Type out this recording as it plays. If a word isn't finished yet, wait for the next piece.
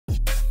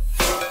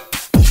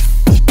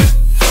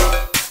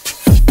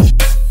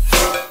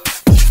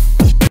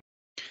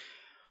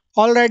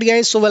Alright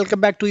guys, so welcome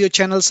back to your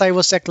channel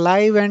Cybersec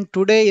Live, and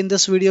today in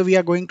this video we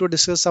are going to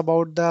discuss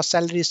about the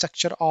salary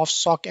structure of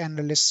SOC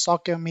analyst.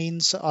 SOC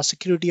means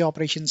Security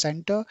Operations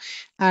Center,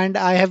 and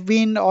I have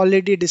been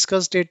already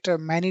discussed it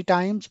many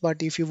times,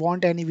 but if you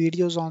want any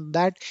videos on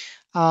that,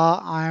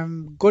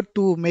 I'm good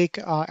to make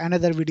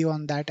another video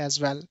on that as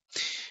well,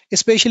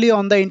 especially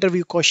on the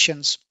interview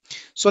questions.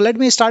 So let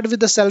me start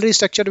with the salary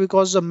structure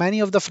because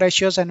many of the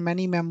freshers and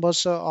many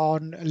members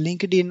on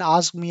LinkedIn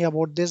ask me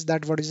about this,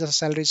 that what is the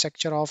salary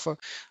structure of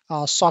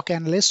SOC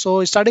analyst.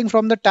 So starting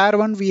from the tier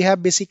 1, we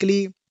have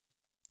basically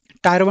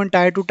tier 1,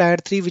 tier 2, tier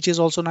 3, which is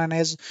also known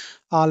as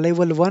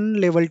level 1,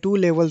 level 2,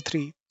 level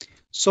 3.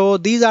 So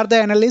these are the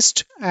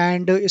analysts,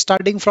 and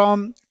starting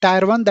from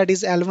tier 1, that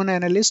is L1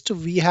 analyst,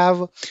 we have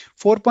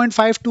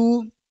 4.5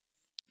 to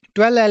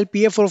 12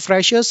 LPA for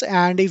freshers,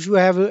 and if you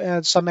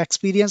have some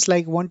experience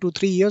like 1 to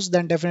 3 years,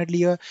 then definitely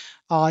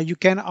you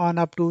can earn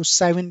up to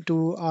 7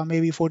 to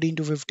maybe 14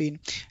 to 15.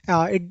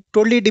 It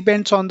totally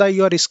depends on the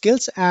your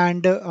skills,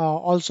 and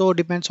also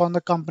depends on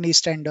the company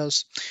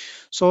standards.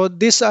 So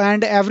this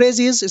and average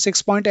is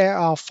 6.5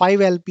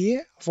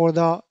 LPA for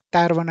the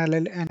tier 1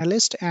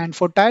 analyst, and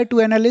for tier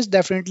 2 analyst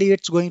definitely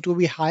it's going to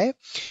be high.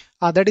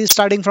 That is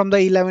starting from the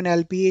 11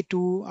 LPA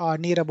to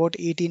near about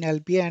 18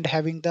 LPA, and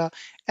having the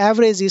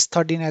average is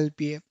 13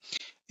 LPA.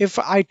 If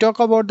I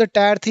talk about the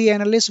tier 3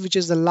 analyst, which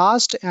is the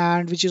last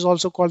and which is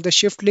also called the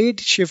shift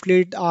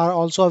lead are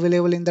also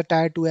available in the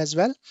tier 2 as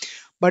well.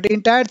 But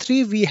in tier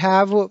 3, we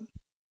have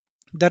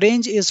the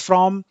range is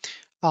from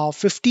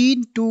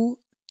 15 to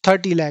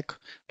 30 lakh,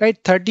 right?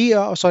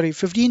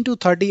 15 to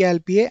 30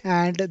 LPA,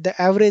 and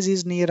the average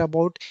is near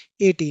about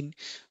 18.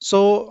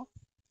 So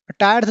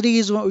Tier 3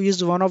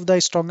 is one of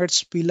the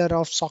strongest pillar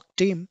of SOC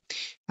team.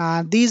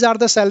 These are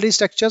the salary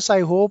structures.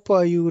 I hope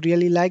you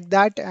really like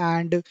that,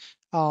 and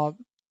uh,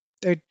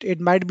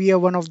 it might be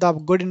one of the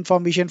good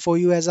information for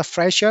you as a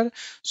fresher.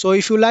 So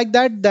if you like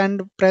that,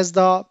 then press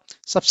the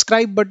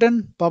subscribe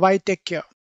button. Bye bye. Take care.